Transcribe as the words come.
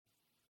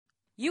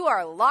You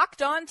are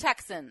Locked On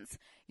Texans,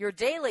 your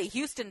daily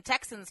Houston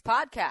Texans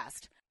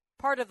podcast,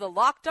 part of the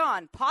Locked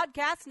On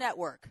Podcast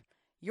Network,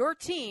 your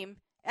team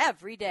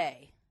every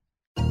day.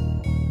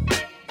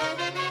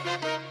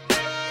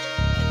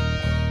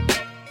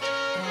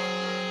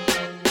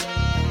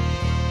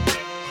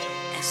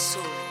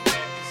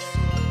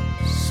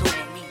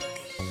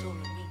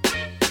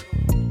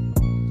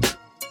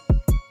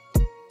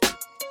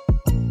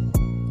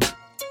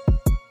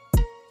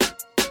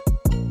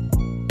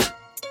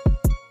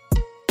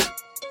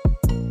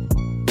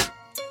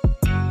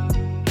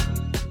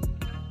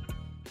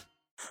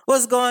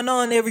 What's going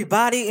on,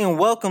 everybody, and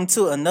welcome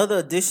to another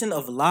edition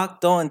of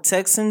Locked On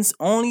Texans,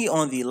 only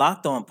on the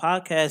Locked On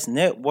Podcast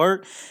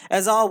Network.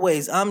 As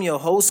always, I'm your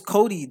host,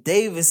 Cody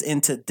Davis,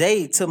 and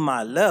today to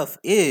my left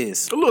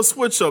is... a little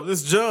switch up.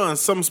 This John,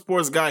 some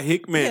sports guy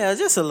Hickman. Yeah,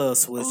 just a little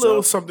switch up. A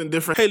little something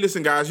different. Hey,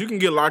 listen, guys, you can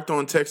get Locked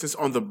On Texans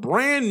on the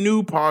brand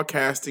new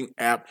podcasting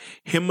app,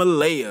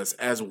 Himalayas,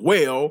 as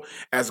well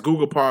as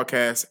Google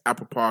Podcasts,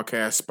 Apple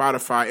Podcasts,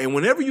 Spotify, and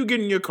whenever you get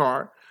in your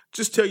car,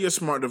 just tell your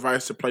smart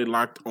device to play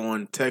Locked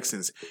On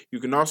Texans.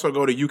 You can also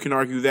go to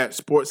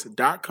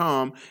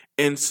youcanarguethatsports.com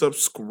and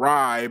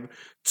subscribe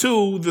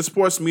to the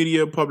sports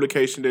media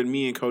publication that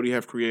me and Cody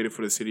have created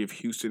for the city of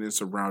Houston and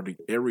surrounding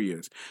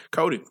areas.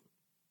 Cody,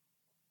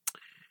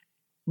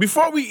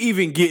 before we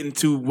even get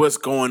into what's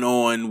going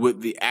on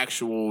with the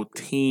actual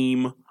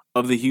team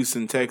of the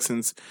Houston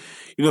Texans,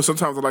 you know,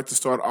 sometimes I like to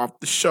start off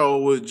the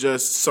show with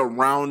just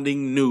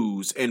surrounding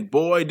news. And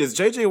boy, does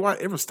J.J. Watt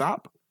ever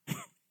stop?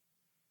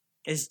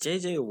 It's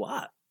J.J.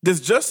 Watt.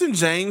 Does Justin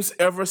James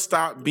ever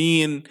stop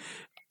being...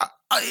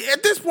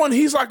 at this point,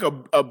 he's like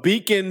a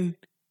beacon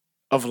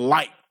of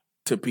light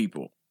to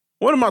people.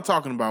 What am I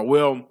talking about?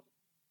 Well,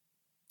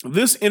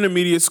 this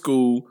intermediate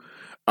school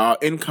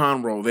in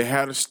Conroe, they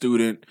had a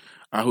student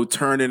who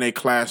turned in a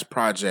class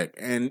project.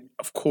 And,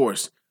 of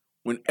course,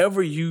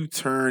 whenever you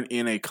turn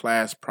in a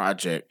class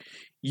project,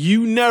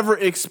 you never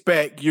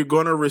expect you're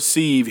going to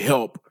receive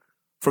help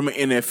from an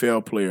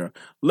NFL player,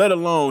 let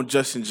alone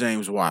Justin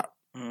James Watt.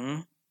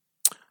 Mm-hmm.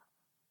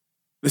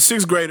 The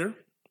sixth grader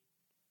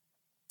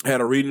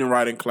had a reading and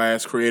writing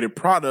class, created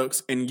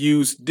products, and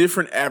used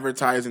different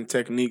advertising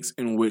techniques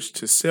in which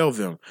to sell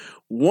them.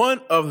 One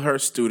of her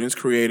students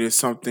created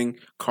something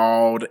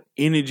called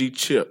energy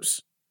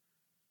chips.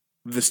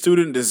 The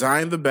student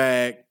designed the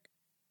bag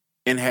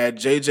and had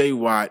J.J.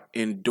 Watt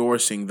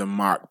endorsing the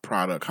mock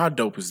product. How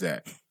dope is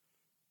that?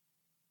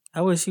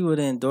 I wish he would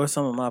endorse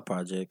some of my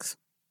projects.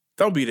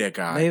 Don't be that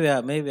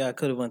guy. Maybe I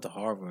could have went to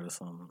Harvard or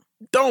something.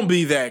 Don't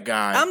be that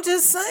guy. I'm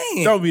just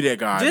saying. Don't be that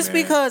guy, just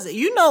man. Because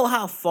you know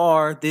how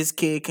far this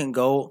kid can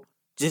go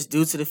just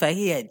due to the fact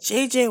he had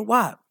J.J.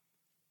 Watt.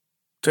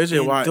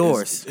 J.J. Watt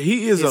is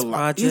he's a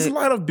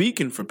light of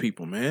beacon for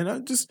people, man. I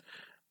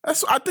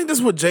think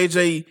that's what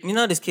J.J. You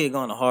know this kid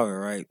going to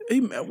Harvard, right?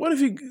 What if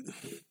he...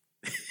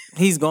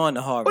 He's going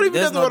to Harvard. What if he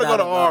doesn't want to go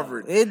to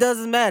Harvard? It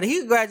doesn't matter.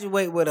 He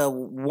graduate with a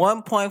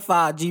 1.5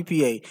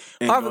 GPA.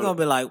 Harvard going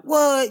to be like,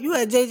 what? You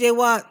had J.J.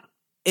 Watt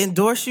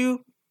endorse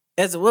you?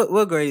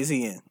 What grade is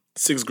he in?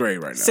 Sixth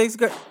grade right now. Sixth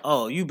grade?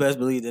 Oh, you best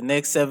believe the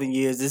next 7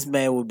 years, this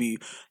man will be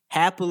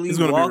happily He's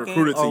going to be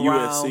recruited to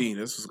around. USC.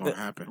 That's what's going to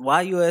happen.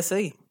 Why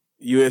USC?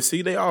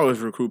 USC, they always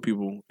recruit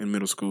people in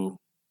middle school.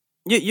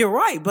 You're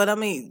right, but I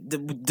mean,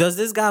 does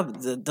this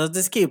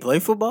kid play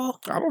football?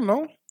 I don't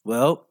know.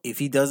 Well, if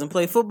he doesn't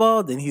play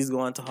football, then he's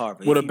going to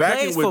Harvard. With if he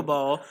plays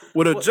football,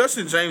 with a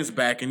Justin James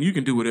backing, you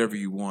can do whatever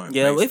you want.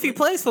 Yeah, basically. If he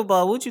plays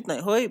football, what you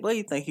think? Where do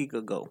you think he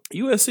could go?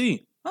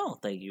 USC. I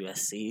don't think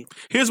USC.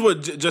 Here's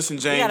what Justin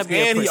James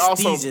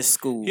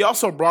he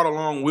also brought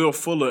along Will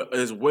Fuller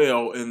as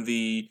well in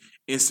the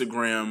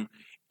Instagram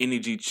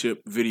energy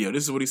chip video.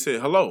 This is what he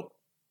said. Hello,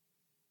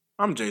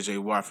 I'm J.J.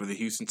 Watt for the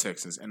Houston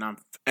Texans, and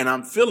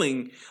I'm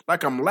feeling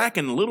like I'm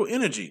lacking a little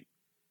energy.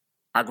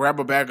 I grab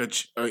a bag of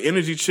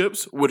energy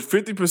chips with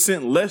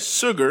 50% less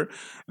sugar.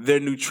 They're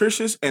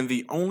nutritious, and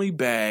the only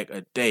bag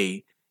a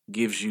day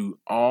gives you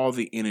all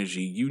the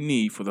energy you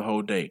need for the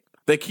whole day.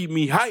 They keep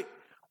me hyped.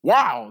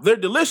 Wow, they're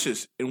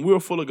delicious. And Will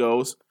Fuller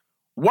goes,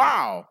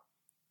 wow,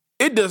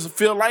 it doesn't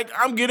feel like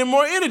I'm getting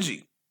more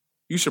energy.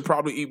 You should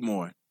probably eat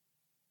more.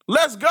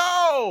 Let's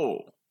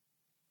go.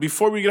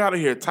 Before we get out of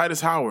here,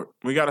 Titus Howard,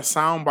 we got a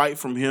sound bite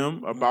from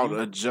him about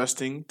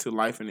adjusting to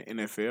life in the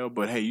NFL.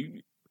 But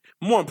hey,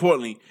 more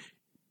importantly,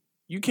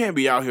 you can't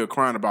be out here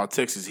crying about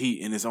Texas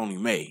heat and it's only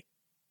May.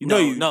 No,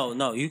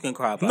 you can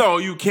cry about it. No,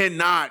 you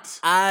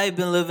cannot. I've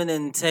been living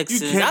in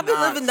Texas. I've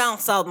been living down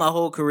south my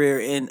whole career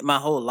and my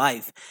whole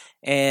life.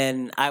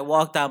 And I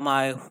walked out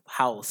my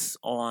house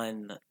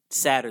on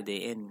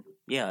Saturday and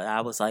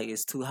I was like,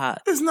 it's too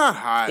hot. It's not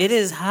hot. It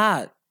is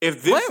hot.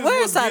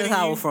 Where is Titus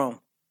Howard from?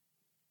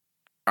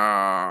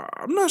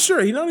 I'm not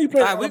sure. He played.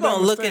 All right, we're going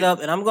to look it up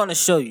and I'm going to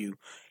show you.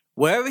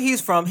 Wherever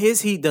he's from,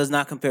 his heat does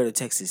not compare to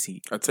Texas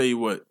heat. I tell you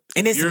what.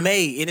 And it's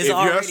May. And it's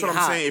already that's what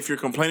hot. I'm saying. If you're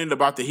complaining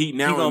about the heat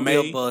now in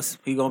May. He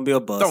going to be a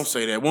bust. Don't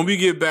say that. When we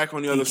get back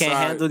on the other side. He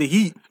can't handle the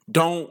heat.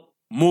 Don't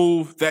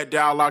move that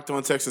dial. Locked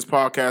On Texas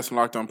podcast and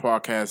Locked On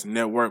Podcast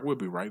Network. We'll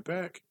be right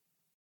back.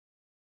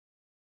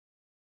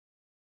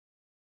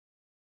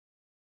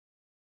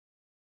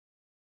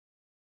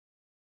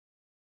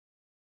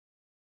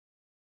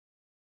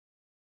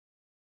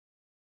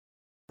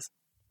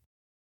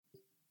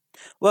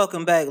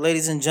 Welcome back,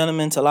 ladies and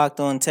gentlemen, to Locked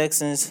On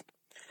Texans.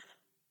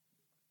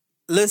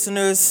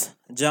 Listeners,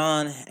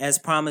 John, as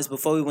promised,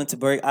 before we went to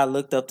break, I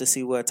looked up to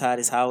see where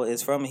Titus Howard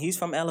is from, and he's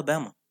from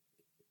Alabama.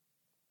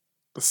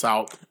 The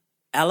South.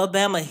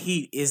 Alabama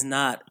heat is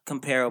not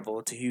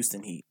comparable to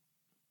Houston heat.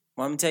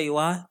 Want me to tell you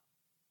why?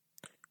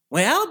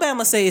 When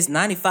Alabama say it's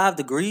 95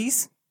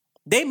 degrees,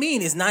 they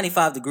mean it's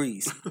 95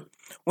 degrees.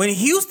 When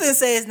Houston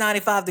says it's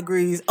 95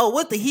 degrees,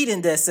 what the heat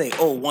index say?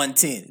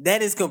 110.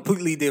 That is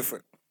completely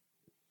different.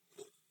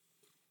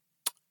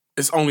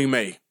 It's only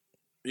May.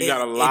 You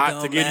got a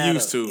lot to get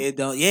used to. It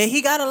don't. Yeah,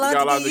 he got a lot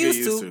to get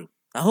used to.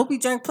 I hope he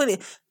drank plenty.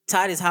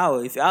 Titus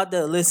Howard, if you're out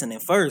there listening,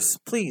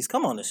 first, please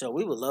come on the show.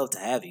 We would love to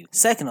have you.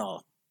 Second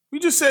off, we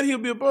just said he'll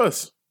be a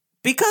bust.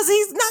 Because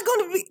he's not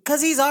going to be,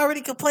 because he's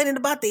already complaining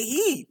about the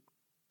heat.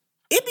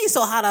 It be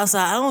so hot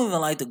outside, I don't even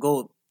like to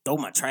go throw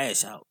my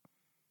trash out.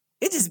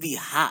 It just be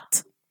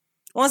hot.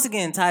 Once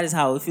again, Titus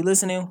Howard, if you're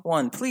listening,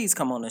 one, please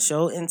come on the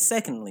show. And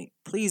secondly,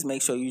 please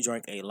make sure you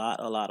drink a lot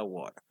of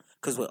water.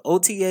 Because with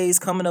OTAs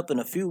coming up in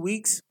a few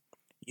weeks,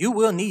 you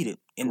will need it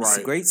in this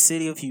great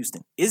city of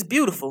Houston. It's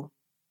beautiful,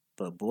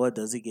 but boy,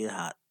 does it get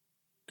hot.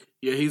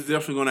 Yeah, he's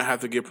definitely going to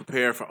have to get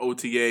prepared for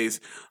OTAs.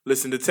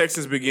 Listen, the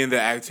Texans begin their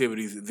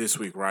activities this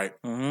week, right?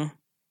 Mm-hmm.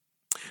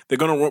 They're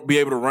going to be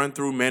able to run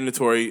through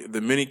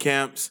the mini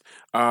camps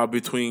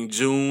between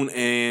June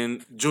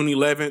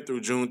 11th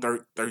through June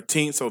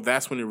 13th. So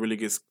that's when it really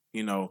gets,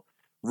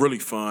 really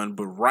fun.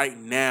 But right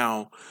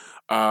now,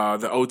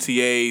 the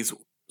OTAs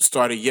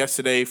started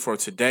yesterday for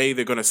today.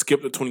 They're going to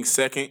skip the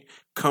 22nd,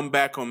 come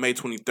back on May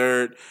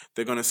 23rd.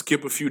 They're going to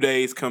skip a few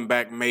days, come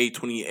back May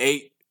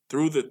 28th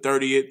through the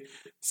 30th.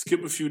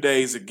 Skip a few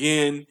days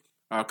again,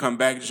 come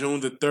back June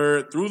the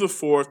 3rd through the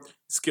 4th,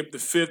 skip the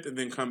 5th, and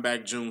then come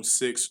back June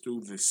 6th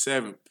through the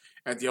 7th.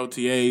 At the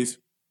OTAs,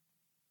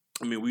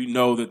 we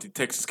know that the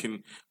Texans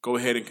can go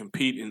ahead and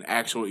compete in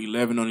actual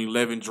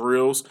 11-on-11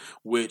 drills,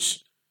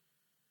 which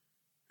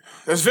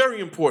that's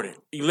very important.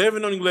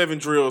 11-on-11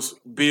 drills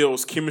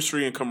builds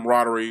chemistry and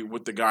camaraderie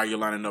with the guy you're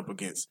lining up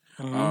against.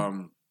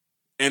 Mm-hmm.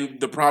 And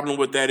the problem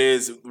with that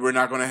is we're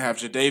not going to have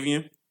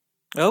Jadeveon.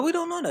 Oh, we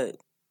don't know that.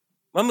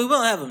 We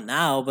don't have him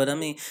now, but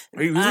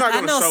he's not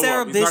going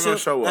to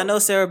show up. I know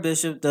Sarah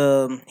Bishop,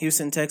 the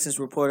Houston Texans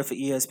reporter for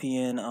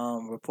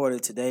ESPN,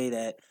 reported today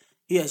that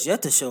he has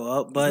yet to show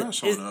up.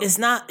 But it's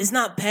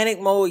not panic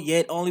mode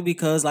yet, only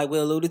because, like we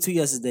alluded to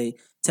yesterday,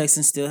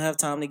 Texans still have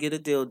time to get a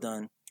deal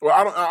done.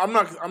 Well, I'm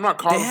not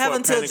calling they have for a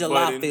until panic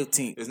July button.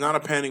 15th. It's not a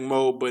panic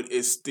mode, but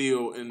it's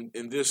still in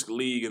this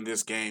league, in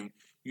this game,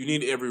 you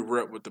need every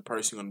rep with the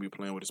person you're going to be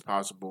playing with as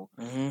possible.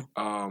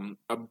 Mm-hmm.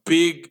 A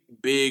big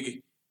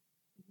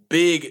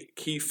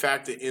key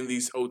factor in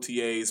these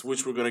OTAs,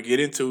 which we're going to get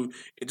into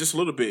in just a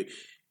little bit.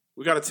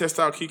 We got to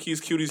test out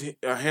Kiki's Cutie's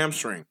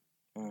hamstring.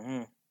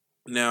 Mm-hmm.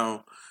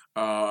 Now,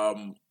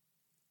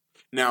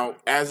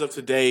 as of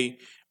today,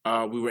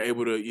 we were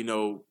able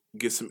to,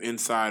 get some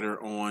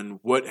insider on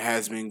what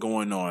has been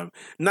going on.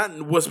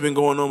 Not what's been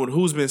going on, but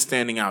who's been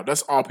standing out.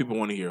 That's all people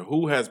want to hear.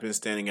 Who has been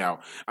standing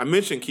out? I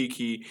mentioned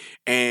Kiki,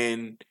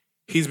 and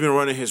he's been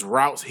running his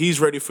routes. He's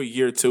ready for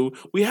year 2.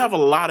 We have a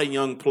lot of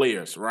young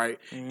players, right?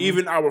 Mm-hmm.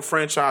 Even our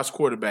franchise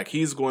quarterback,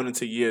 he's going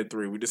into year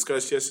 3. We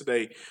discussed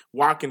yesterday,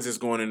 Watkins is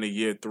going into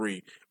year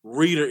 3.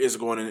 Reeder is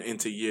going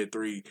into year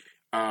 3.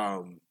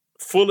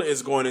 Fuller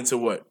is going into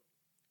what?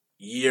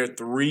 Year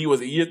 3?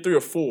 Was it year 3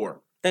 or 4?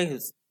 I think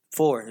it's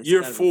 4.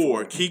 Year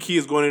 4. Kiki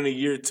is going into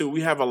year 2.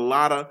 We have a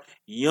lot of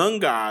young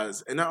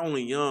guys, and not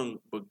only young,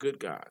 but good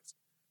guys.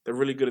 They're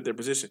really good at their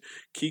position.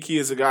 Kiki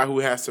is a guy who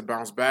has to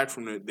bounce back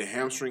from the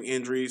hamstring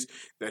injuries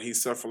that he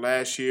suffered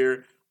last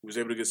year. He was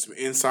able to get some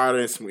insider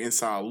and some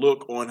inside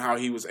look on how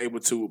he was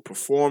able to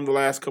perform the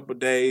last couple of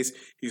days.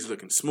 He's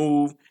looking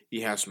smooth. He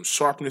has some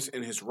sharpness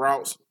in his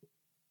routes.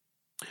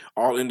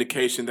 All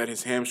indication that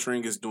his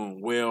hamstring is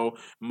doing well,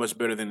 much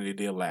better than it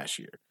did last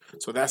year.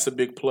 So that's a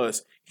big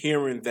plus.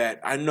 Hearing that,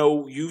 I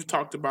know you've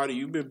talked about it.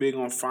 You've been big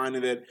on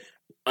finding that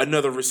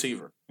another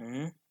receiver.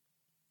 Mm-hmm.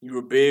 You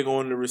were big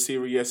on the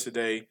receiver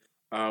yesterday.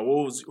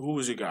 Who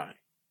was your guy?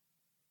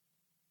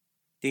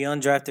 The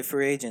undrafted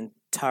free agent,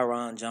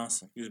 Tyron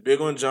Johnson. He was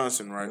big on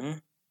Johnson, right? Mm-hmm.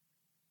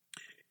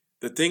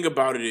 The thing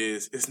about it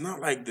is, it's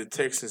not like the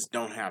Texans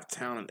don't have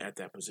talent at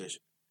that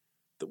position.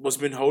 What's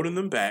been holding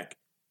them back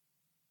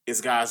is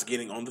guys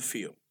getting on the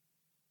field.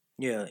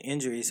 Yeah,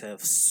 injuries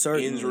have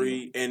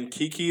certainly. And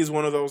Kiki is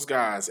one of those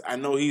guys. I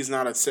know he's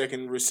not a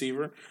second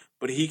receiver,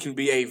 but he can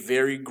be a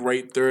very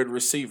great third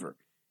receiver.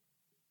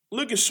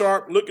 Looking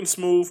sharp, looking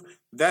smooth,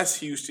 that's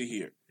huge to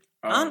hear.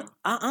 I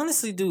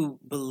honestly do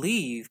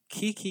believe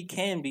Kiki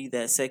can be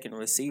that second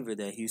receiver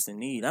that Houston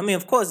need.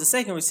 Of course, the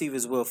second receiver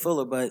is Will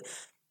Fuller, but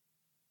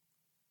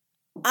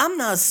I'm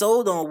not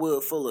sold on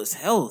Will Fuller's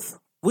health.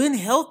 When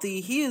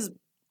healthy, he is,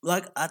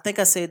 like I think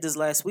I said this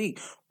last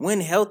week,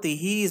 when healthy,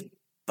 he's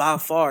by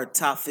far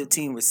top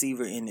 15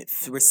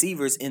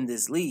 receivers in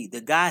this league.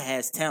 The guy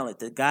has talent.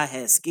 The guy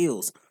has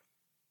skills.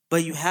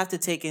 But you have to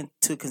take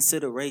into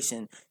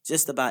consideration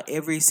just about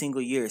every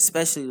single year,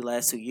 especially the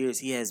last 2 years,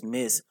 he has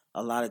missed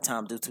a lot of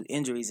time due to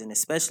injuries, and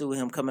especially with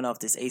him coming off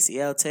this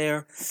ACL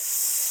tear,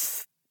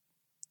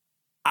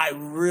 I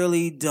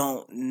really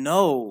don't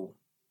know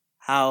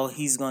how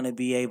he's going to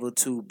be able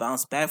to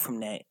bounce back from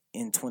that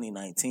in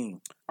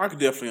 2019. I could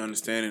definitely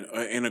understand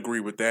and agree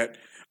with that.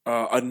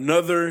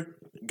 Another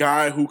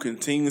guy who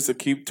continues to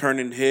keep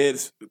turning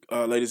heads,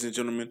 ladies and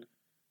gentlemen,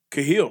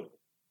 Kahil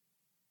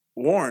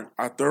Warren,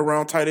 our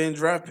third-round tight end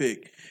draft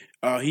pick.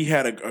 He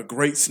had a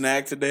great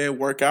snag today at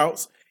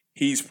workouts.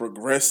 He's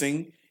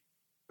progressing.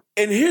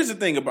 And here's the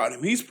thing about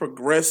him. He's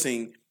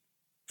progressing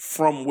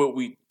from what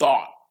we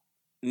thought,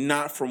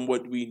 not from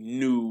what we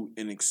knew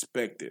and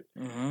expected.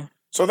 Mm-hmm.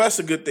 So that's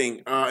a good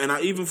thing. And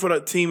even for the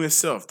team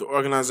itself, the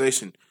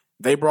organization,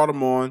 they brought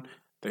him on.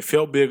 They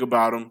felt big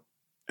about him.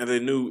 And they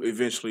knew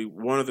eventually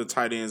one of the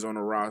tight ends on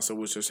the roster,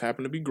 which just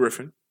happened to be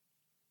Griffin.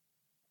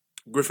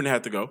 Griffin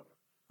had to go.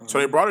 Mm-hmm. So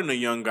they brought in a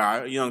young guy,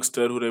 a young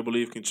stud who they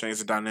believe can change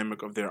the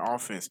dynamic of their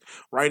offense.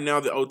 Right now,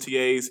 the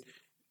OTAs,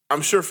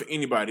 I'm sure for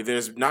anybody,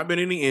 there's not been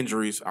any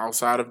injuries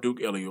outside of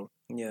Duke Elliott.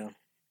 Yeah.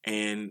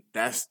 And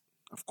that's,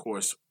 of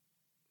course,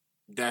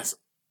 that's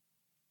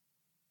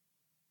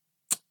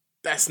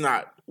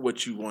not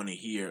what you want to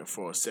hear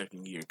for a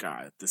second-year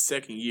guy. The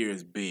second year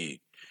is big.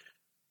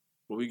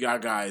 But we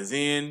got guys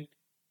in.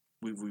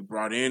 We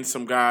brought in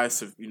some guys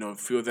to,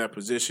 fill that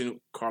position.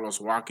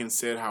 Carlos Watkins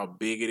said how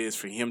big it is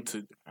for him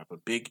to have a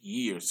big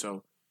year.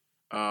 So,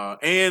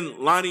 and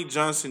Lonnie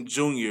Johnson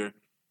Jr.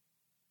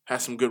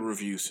 has some good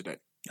reviews today.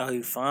 Oh,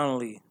 he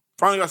finally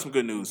got some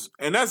good news.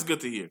 And that's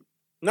good to hear.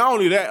 Not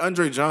only that,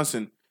 Andre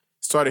Johnson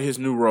started his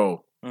new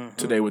role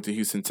today with the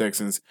Houston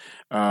Texans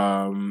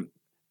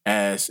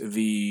as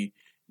the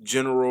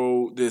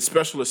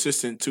special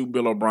assistant to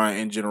Bill O'Brien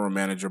and general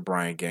manager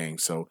Brian Gang.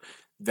 So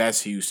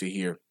that's huge to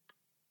hear.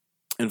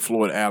 And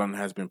Floyd Allen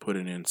has been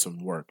putting in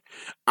some work.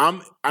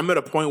 I'm at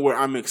a point where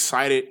I'm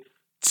excited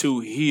to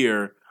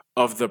hear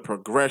of the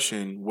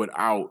progression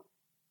without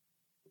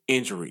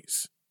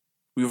injuries.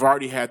 We've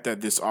already had that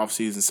this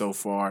offseason so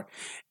far,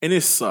 and it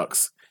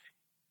sucks.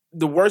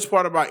 The worst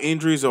part about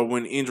injuries are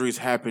when injuries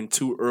happen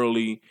too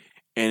early,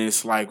 and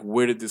it's like,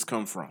 where did this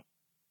come from?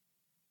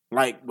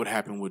 Like what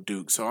happened with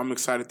Duke. So I'm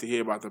excited to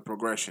hear about the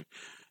progression.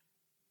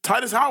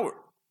 Titus Howard.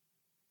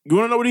 You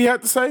want to know what he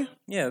had to say?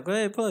 Yeah, go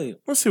ahead, play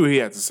it. Let's see what he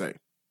had to say.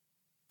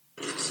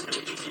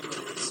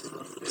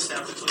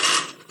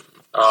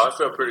 I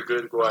felt pretty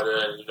good to go out there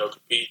and,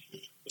 compete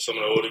with some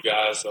of the older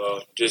guys.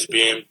 Just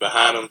being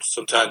behind them,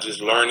 sometimes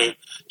just learning,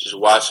 just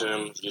watching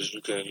them, just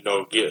you can,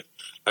 get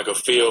like a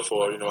feel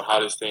for, how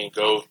this thing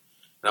goes.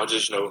 And I'm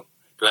just,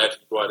 glad to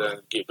go out there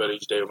and get better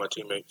each day with my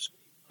teammates.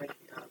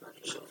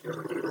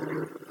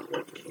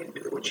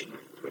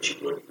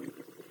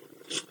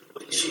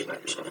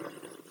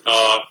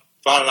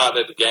 Finding out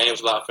that the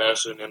game's a lot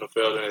faster in the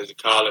NFL than it is in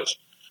college.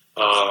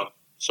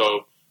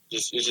 So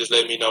it just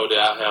let me know that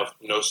I have,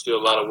 still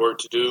a lot of work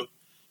to do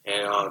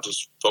and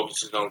just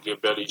focusing on getting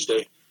better each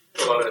day.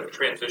 A lot of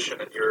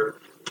transition in your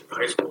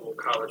high school,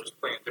 college, is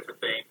playing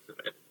different things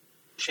and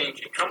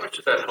changing. How much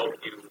does that help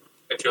you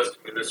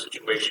adjusting to this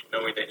situation,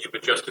 knowing that you've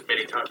adjusted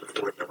many times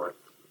before in your life?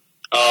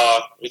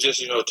 It's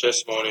just,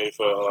 testimony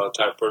for the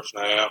type of person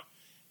I am.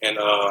 And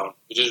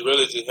it just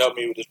really just helped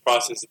me with this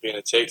process of being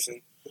a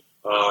Texan.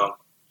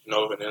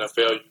 In the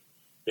NFL,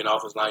 being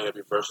offensive line, you have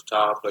to be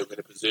versatile, play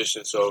many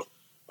positions. So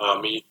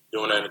me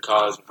doing that in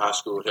college and high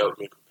school helped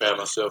me prepare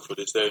myself for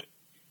this day.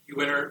 You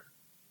enter.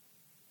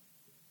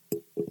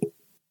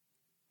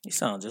 You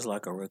sound just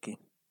like a rookie.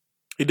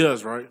 He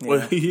does, right? Yeah.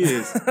 Well, he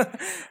is.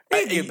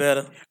 He'll get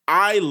better.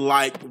 I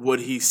liked what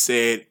he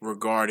said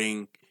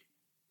regarding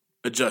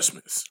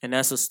adjustments. And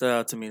that's what stood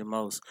out to me the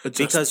most.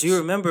 Because you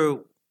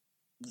remember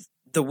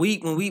the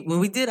week when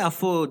we did our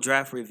full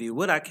draft review,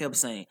 what I kept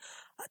saying,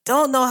 I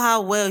don't know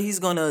how well he's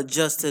going to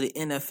adjust to the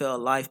NFL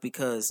life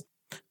because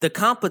the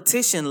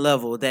competition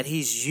level that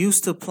he's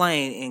used to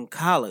playing in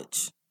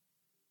college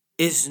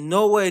is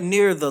nowhere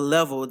near the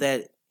level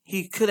that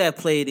he could have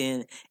played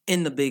in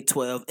the Big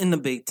 12, in the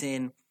Big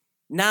 10.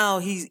 Now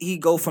he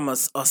go from a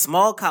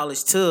small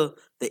college to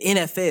the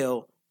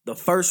NFL, the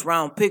first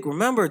round pick.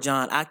 Remember,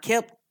 John, I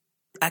kept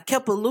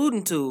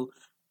alluding to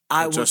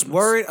I was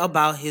worried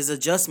about his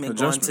adjustment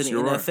going to the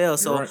NFL. Right.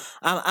 So right.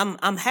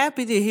 I'm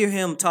happy to hear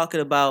him talking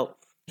about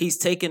he's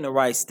taking the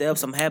right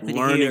steps. I'm happy to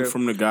hear learning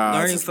from the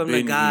guys.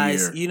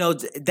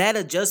 That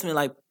adjustment,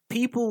 like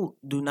people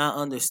do not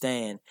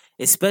understand,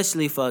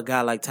 especially for a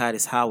guy like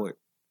Titus Howard.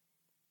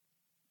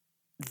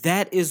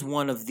 That is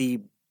one of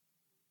the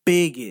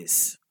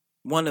biggest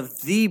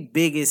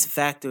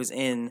factors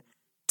in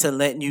to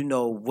letting you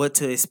know what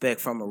to expect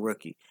from a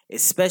rookie,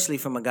 especially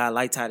from a guy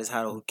like Titus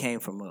Howard who came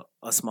from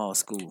a small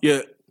school.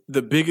 Yeah,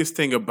 the biggest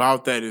thing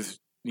about that is,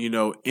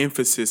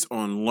 emphasis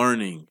on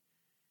learning.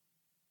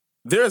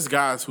 There's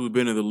guys who've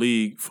been in the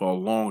league for a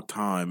long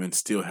time and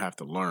still have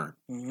to learn.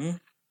 Mm-hmm.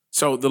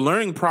 So the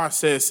learning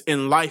process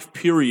in life,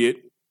 period,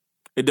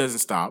 it doesn't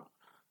stop.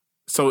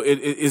 So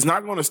it's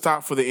not going to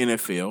stop for the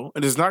NFL.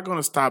 It is not going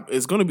to stop.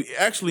 It's going to be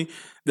actually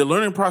the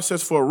learning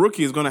process for a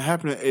rookie is going to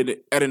happen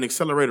at an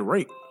accelerated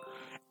rate.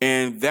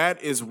 And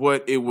that is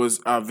what it was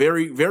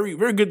very, very,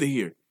 very good to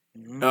hear.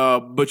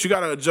 Mm-hmm. But you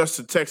got to adjust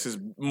to Texas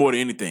more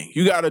than anything.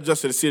 You got to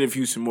adjust to the city of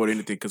Houston more than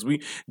anything because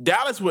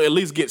Dallas will at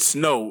least get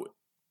snow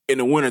in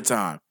the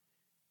wintertime.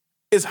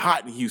 It's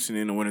hot in Houston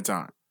in the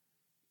wintertime.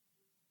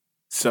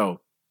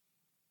 So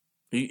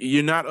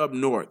you're not up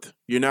north.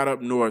 You're not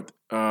up north.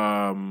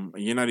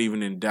 You're not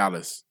even in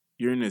Dallas.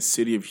 You're in the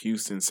city of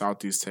Houston,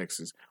 Southeast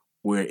Texas,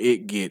 where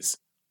it gets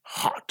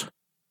hot.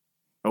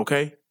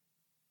 Okay?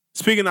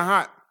 Speaking of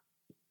hot,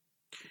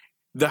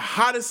 the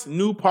hottest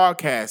new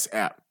podcast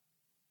app.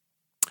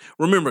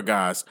 Remember,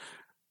 guys,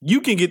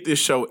 you can get this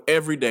show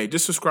every day.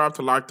 Just subscribe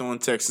to Locked On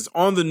Texans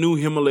on the new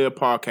Himalaya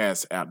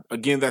podcast app.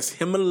 Again, that's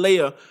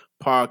Himalaya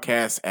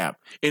podcast app.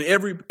 In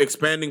every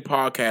expanding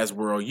podcast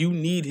world, you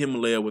need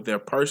Himalaya with their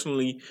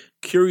personally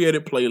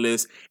curated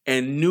playlists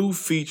and new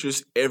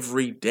features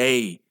every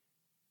day.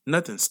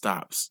 Nothing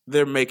stops.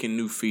 They're making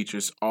new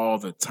features all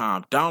the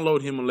time.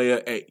 Download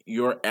Himalaya at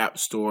your app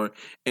store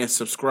and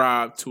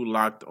subscribe to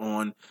Locked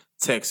On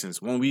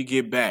Texans. When we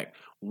get back,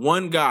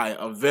 one guy,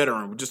 a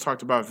veteran, we just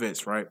talked about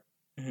vets, right?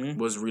 Mm-hmm.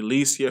 Was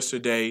released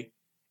yesterday,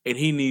 and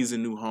he needs a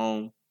new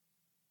home.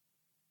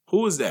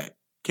 Who is that?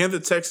 Can the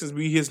Texans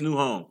be his new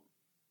home?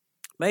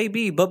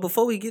 Maybe, but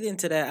before we get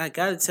into that, I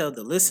gotta tell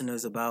the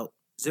listeners about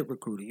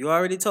ZipRecruiter. You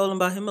already told them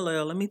about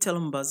Himalaya. Let me tell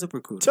them about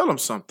ZipRecruiter. Tell them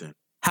something.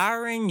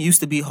 Hiring used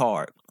to be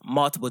hard.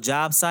 Multiple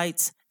job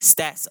sites,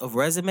 stacks of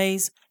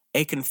resumes,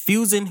 a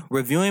confusing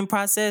reviewing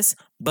process,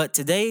 but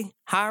today,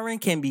 hiring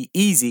can be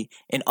easy,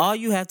 and all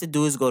you have to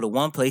do is go to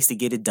one place to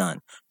get it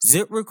done.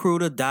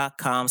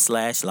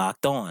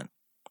 ZipRecruiter.com/lockedon.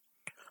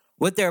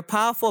 With their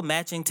powerful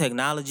matching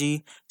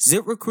technology,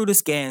 ZipRecruiter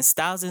scans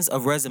thousands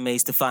of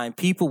resumes to find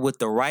people with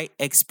the right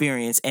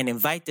experience and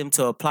invite them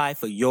to apply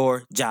for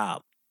your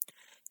job.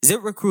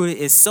 ZipRecruiter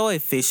is so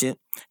efficient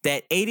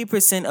that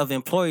 80% of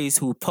employees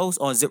who post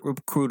on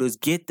ZipRecruiter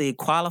get the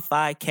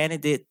qualified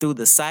candidate through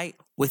the site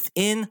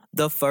within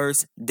the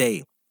first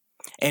day.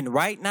 And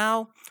right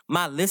now,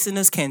 my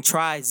listeners can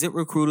try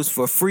ZipRecruiters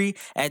for free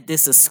at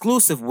this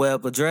exclusive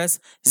web address,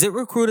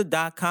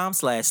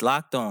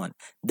 ZipRecruiter.com/lockedon.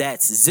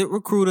 That's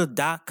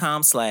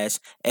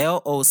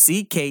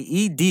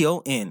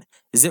ZipRecruiter.com/LOCKEDON.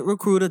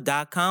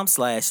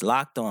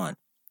 ZipRecruiter.com/lockedon.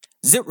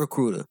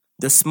 ZipRecruiter,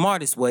 the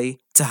smartest way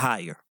to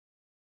hire.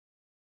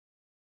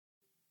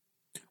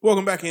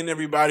 Welcome back in,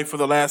 everybody, for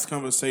the last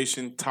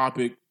conversation,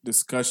 topic,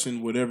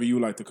 discussion, whatever you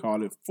like to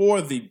call it,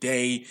 for the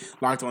day.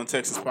 Locked On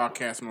Texas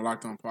podcast on the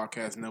Locked On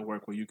Podcast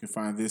Network, where you can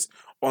find this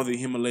on the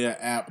Himalaya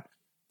app.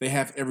 They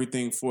have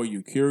everything for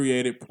you,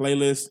 curated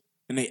playlists,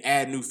 and they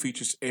add new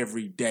features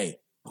every day.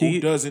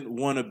 Who doesn't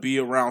want to be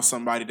around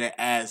somebody that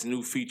adds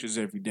new features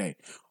every day?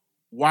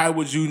 Why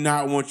would you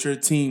not want your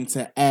team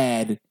to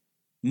add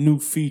new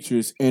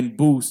features and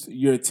boost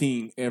your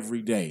team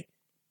every day?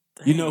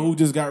 Damn. You know who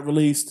just got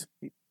released?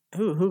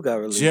 Who got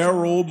released?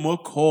 Gerald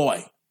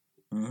McCoy.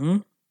 Mm-hmm.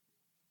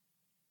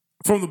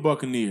 From the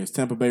Buccaneers.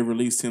 Tampa Bay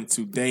released him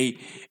today,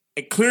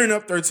 clearing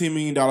up $13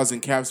 million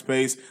in cap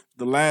space.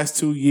 The last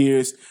 2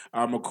 years,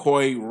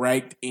 McCoy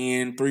ranked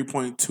in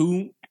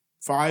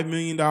 $3.25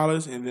 million,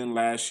 and then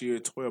last year,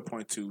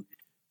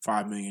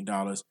 $12.25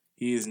 million.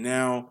 He is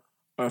now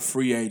a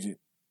free agent.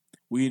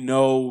 We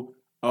know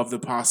of the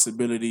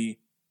possibility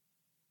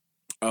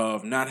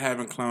of not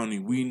having Clowney.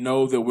 We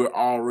know that we're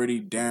already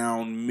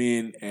down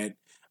men at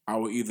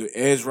our either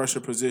edge rusher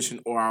position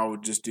or our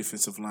just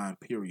defensive line,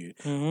 period.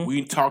 Mm-hmm.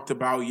 We talked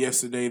about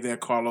yesterday that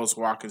Carlos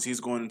Watkins,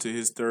 he's going into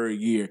his third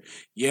year.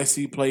 Yes,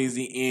 he plays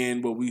the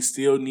end, but we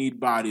still need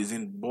bodies.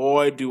 And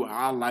boy, do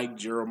I like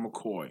Gerald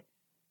McCoy.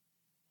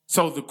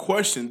 So the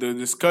question, the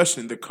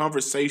discussion, the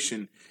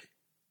conversation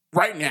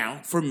right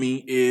now for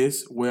me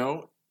is,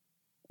 well,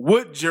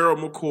 would Gerald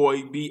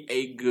McCoy be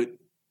a good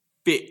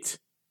fit?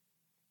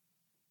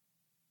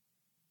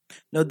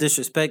 No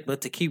disrespect, but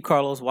to keep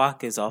Carlos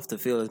Watkins off the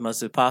field as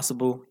much as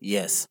possible,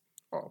 yes.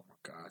 Oh, my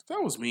gosh.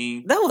 That was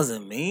mean. That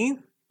wasn't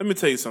mean. Let me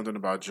tell you something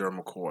about Gerald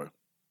McCoy.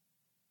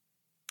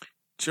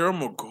 Gerald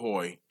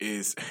McCoy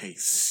is a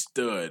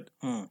stud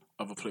of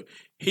a player.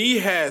 He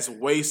has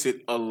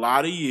wasted a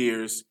lot of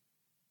years,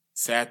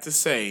 sad to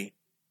say,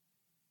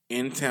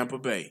 in Tampa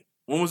Bay.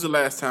 When was the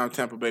last time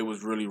Tampa Bay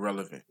was really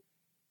relevant?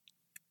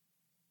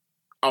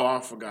 Oh,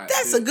 I forgot.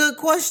 That's a good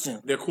question.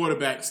 Their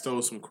quarterback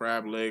stole some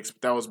crab legs,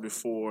 but that was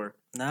before.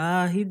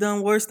 Nah, he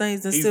done worse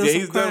things than steal some crab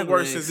legs. He's done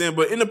worse since then.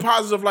 But in the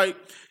positive, like,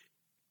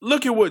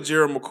 look at what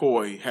Gerald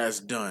McCoy has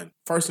done.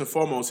 First and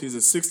foremost, he's a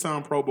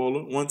 6-time Pro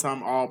Bowler,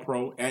 1-time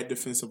All-Pro at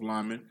defensive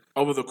lineman.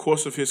 Over the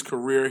course of his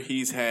career,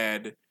 he's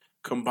had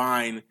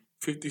combined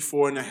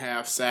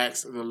 54.5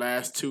 sacks. The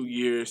last 2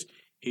 years,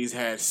 he's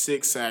had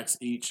 6 sacks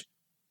each.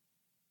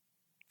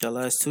 The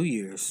last 2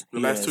 years. The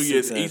last 2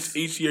 years.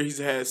 Each year he's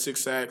had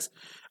 6 sacks,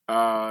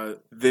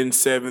 then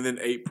 7, then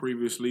 8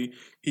 previously.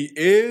 He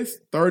is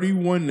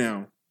 31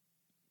 now.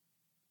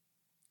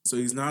 So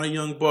he's not a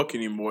young buck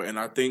anymore. And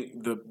I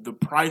think the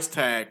price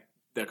tag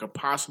that could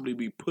possibly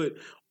be put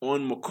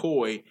on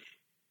McCoy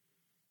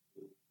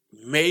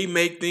may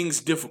make things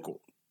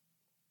difficult.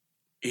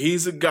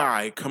 He's a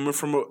guy coming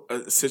from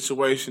a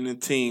situation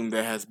and team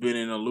that has been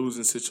in a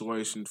losing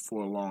situation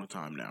for a long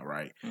time now,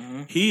 right?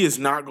 Mm-hmm. He is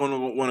not going to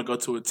want to go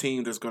to a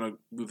team that's going to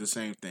do the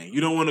same thing.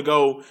 You don't want to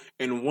go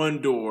in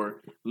one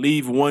door,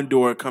 leave one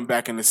door, come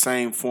back in the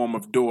same form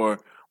of door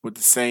with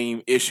the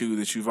same issue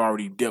that you've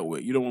already dealt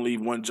with. You don't want to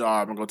leave one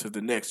job and go to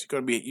the next.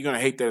 You're gonna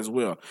hate that as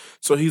well.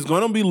 So he's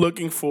going to be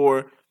looking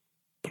for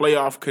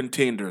playoff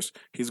contenders.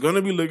 He's going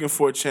to be looking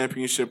for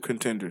championship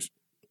contenders.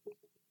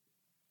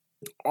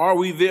 Are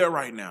we there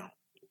right now?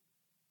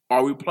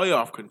 Are we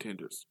playoff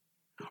contenders?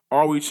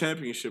 Are we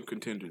championship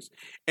contenders?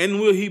 And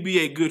will he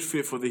be a good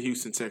fit for the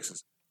Houston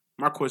Texans?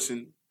 My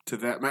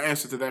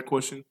answer to that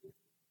question,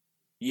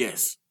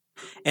 yes.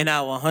 And I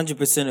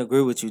 100%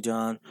 agree with you,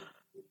 John.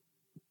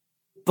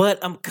 But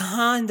I'm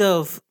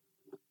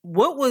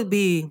what would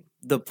be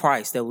the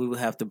price that we would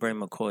have to bring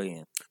McCoy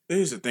in?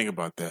 Here's the thing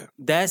about that.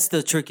 That's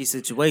the tricky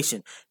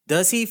situation.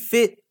 Does he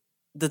fit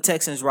the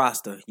Texans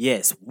roster?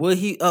 Yes. Will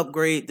he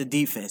upgrade the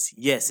defense?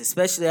 Yes,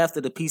 especially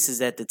after the pieces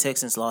that the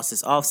Texans lost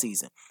this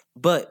offseason.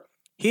 But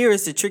here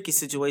is the tricky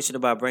situation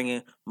about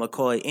bringing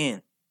McCoy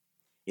in.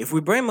 If we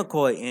bring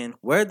McCoy in,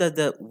 where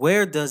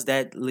does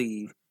that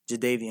leave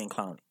Jadeveon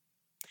Clowney?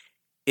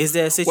 Is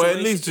there a situation? Well,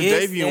 at least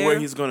Jadeveon where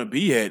he's going to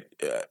be at,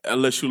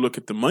 unless you look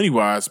at the money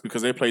wise,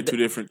 because they play two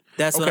different.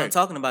 That's what I'm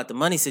talking about. The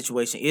money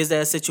situation. Is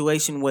there a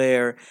situation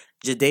where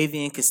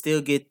Jadeveon can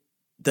still get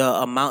the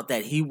amount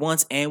that he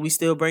wants, and we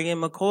still bring in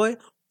McCoy?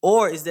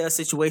 Or is there a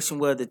situation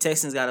where the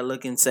Texans got to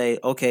look and say,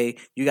 okay,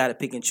 you got to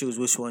pick and choose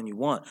which one you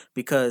want?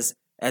 Because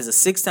as a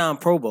 6-time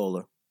Pro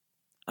Bowler,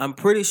 I'm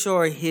pretty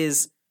sure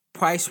his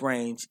price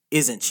range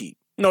isn't cheap.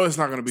 No, it's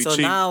not going to be cheap.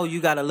 So now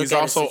you got to look at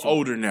it. He's also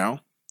older now.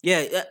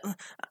 Yeah.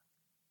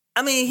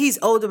 I mean, he's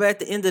older, but at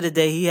the end of the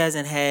day, he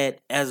hasn't had,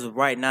 as of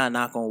right now,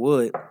 knock on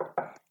wood,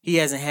 he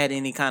hasn't had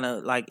any kind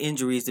of like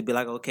injuries to be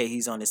like, okay,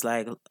 he's on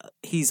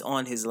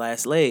his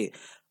last leg.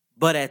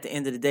 But at the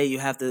end of the day, you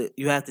have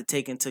to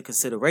take into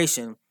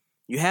consideration,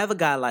 you have a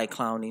guy like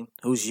Clowney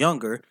who's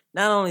younger.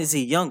 Not only is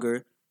he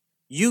younger,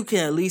 you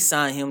can at least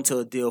sign him to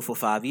a deal for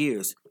 5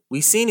 years.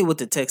 We've seen it what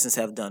the Texans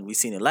have done. We've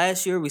seen it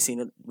last year. We've seen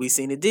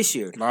it this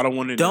year. I don't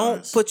want to.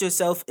 Don't put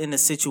yourself in a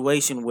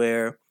situation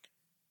where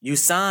you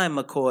sign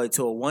McCoy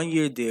to a 1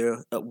 year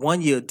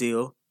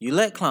deal. You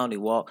let Clowney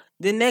walk.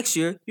 Then next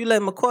year you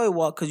let McCoy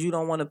walk because you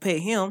don't want to pay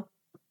him.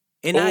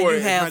 And now you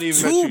have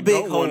two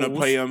big holes. Want to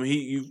pay him.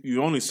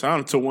 You only sign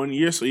him to 1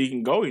 year so he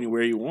can go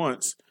anywhere he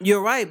wants.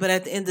 You're right, but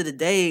at the end of the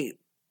day,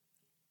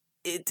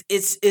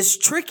 it's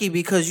tricky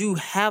because you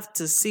have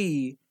to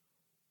see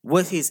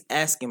what his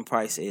asking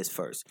price is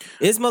first.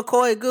 Is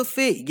McCoy a good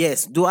fit?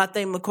 Yes. Do I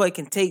think McCoy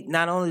can take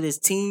not only this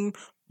team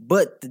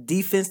but the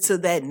defense to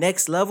that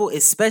next level,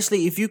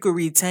 especially if you could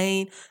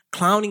retain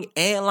Clowney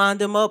and line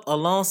them up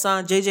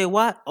alongside J.J.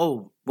 Watt?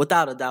 Oh,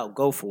 without a doubt,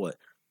 go for it.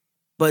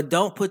 But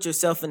don't put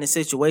yourself in a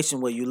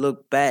situation where you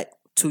look back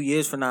 2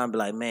 years from now and be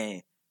like,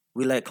 man,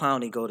 we let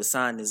Clowney go to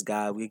sign this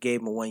guy. We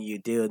gave him a 1 year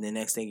deal, and the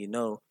next thing you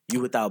know,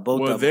 you without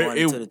both of them going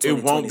into the 2020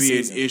 it won't be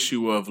season. an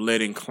issue of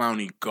letting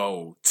Clowney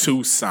go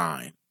to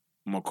sign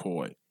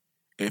McCoy,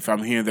 if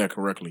I'm hearing that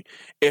correctly.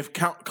 If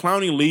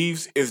Clowney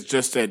leaves, it's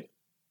just that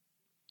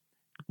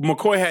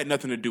McCoy had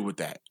nothing to do with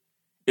that.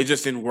 It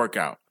just didn't work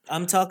out.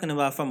 I'm talking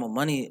about from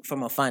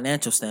a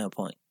financial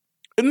standpoint.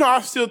 No,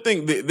 I still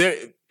think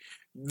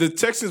the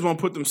Texans won't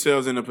put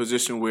themselves in a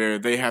position where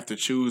they have to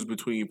choose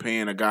between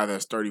paying a guy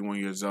that's 31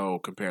 years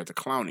old compared to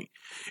Clowney.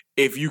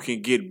 If you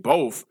can get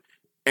both,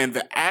 and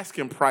the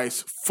asking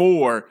price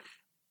for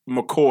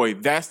McCoy,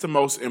 that's the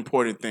most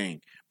important thing.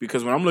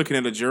 Because when I'm looking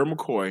at a Gerald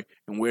McCoy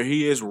and where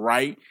he is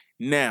right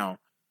now,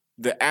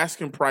 the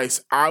asking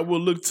price I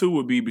would look to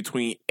would be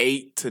between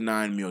 $8 to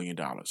 $9 million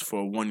for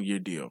a 1 year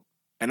deal.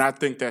 And I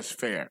think that's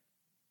fair.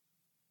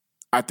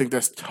 I think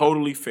that's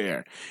totally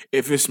fair.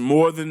 If it's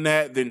more than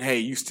that, then hey,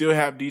 you still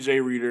have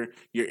DJ Reader,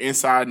 your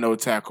inside no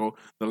tackle.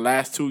 The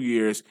last 2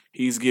 years,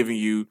 he's giving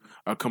you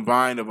a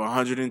combined of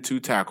 102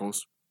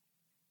 tackles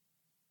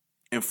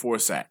and 4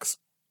 sacks.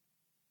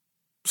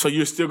 So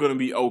you're still going to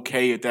be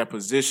okay at that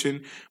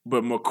position,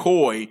 but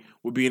McCoy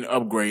would be an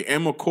upgrade.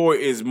 And McCoy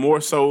is more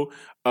so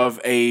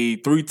of a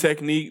 3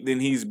 technique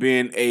than he's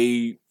been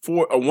a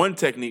 1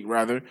 technique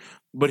rather,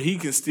 but he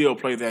can still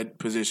play that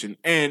position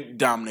and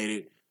dominate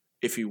it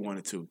if he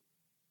wanted to.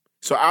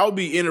 So I'll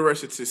be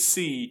interested to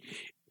see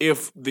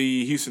if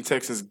the Houston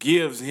Texans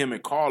gives him a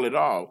call at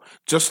all.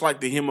 Just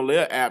like the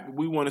Himalaya app,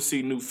 we want to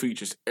see new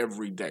features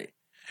every day.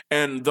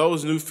 And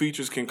those new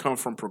features can come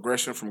from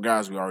progression from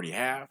guys we already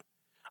have.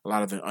 A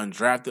lot of the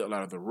undrafted, a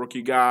lot of the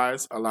rookie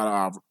guys, a lot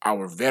of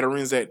our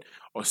veterans that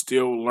are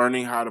still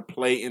learning how to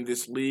play in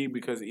this league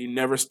because it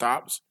never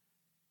stops.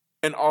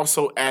 And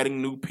also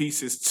adding new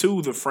pieces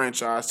to the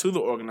franchise, to the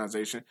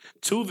organization,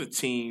 to the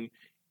team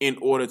in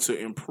order to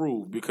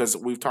improve. Because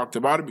we've talked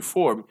about it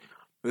before.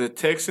 The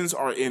Texans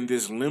are in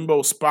this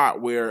limbo spot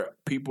where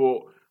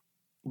people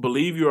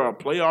believe you're a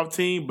playoff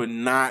team, but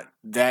not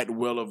that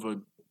well of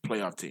a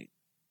playoff team.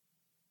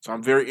 So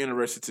I'm very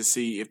interested to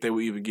see if they will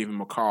even give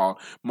him a call.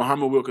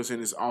 Muhammad Wilkerson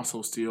is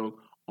also still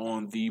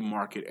on the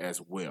market as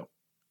well.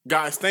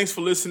 Guys, thanks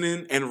for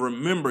listening. And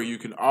remember, you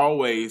can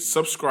always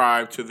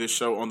subscribe to this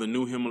show on the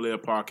new Himalaya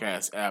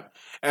Podcast app,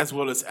 as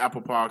well as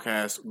Apple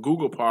Podcasts,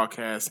 Google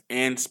Podcasts,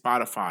 and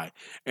Spotify.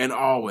 And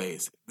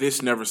always,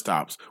 this never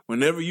stops.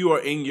 Whenever you are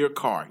in your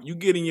car, you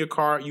get in your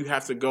car, you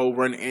have to go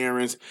run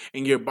errands,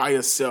 and you're by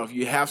yourself.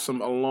 You have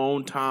some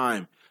alone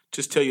time.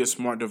 Just tell your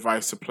smart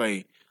device to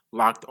play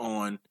Locked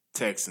On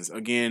Texans.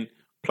 Again,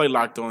 play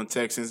Locked On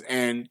Texans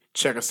and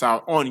check us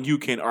out on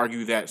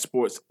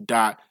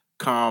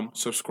YouCanArgueThatSports.com.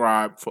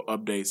 Subscribe for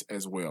updates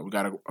as well. We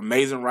got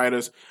amazing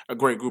writers, a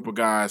great group of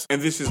guys, and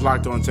this is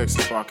Locked On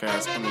Texans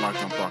Podcast on the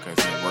Locked On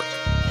Podcast Network.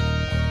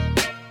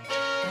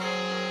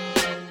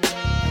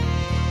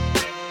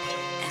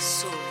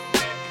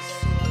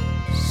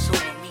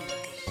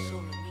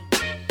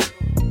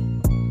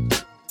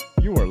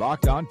 You are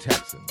Locked On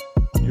Texans,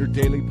 your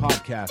daily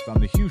podcast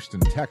on the Houston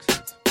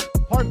Texans,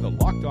 part of the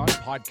Locked On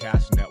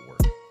Podcast Network.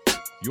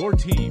 Your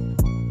team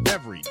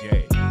every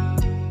day.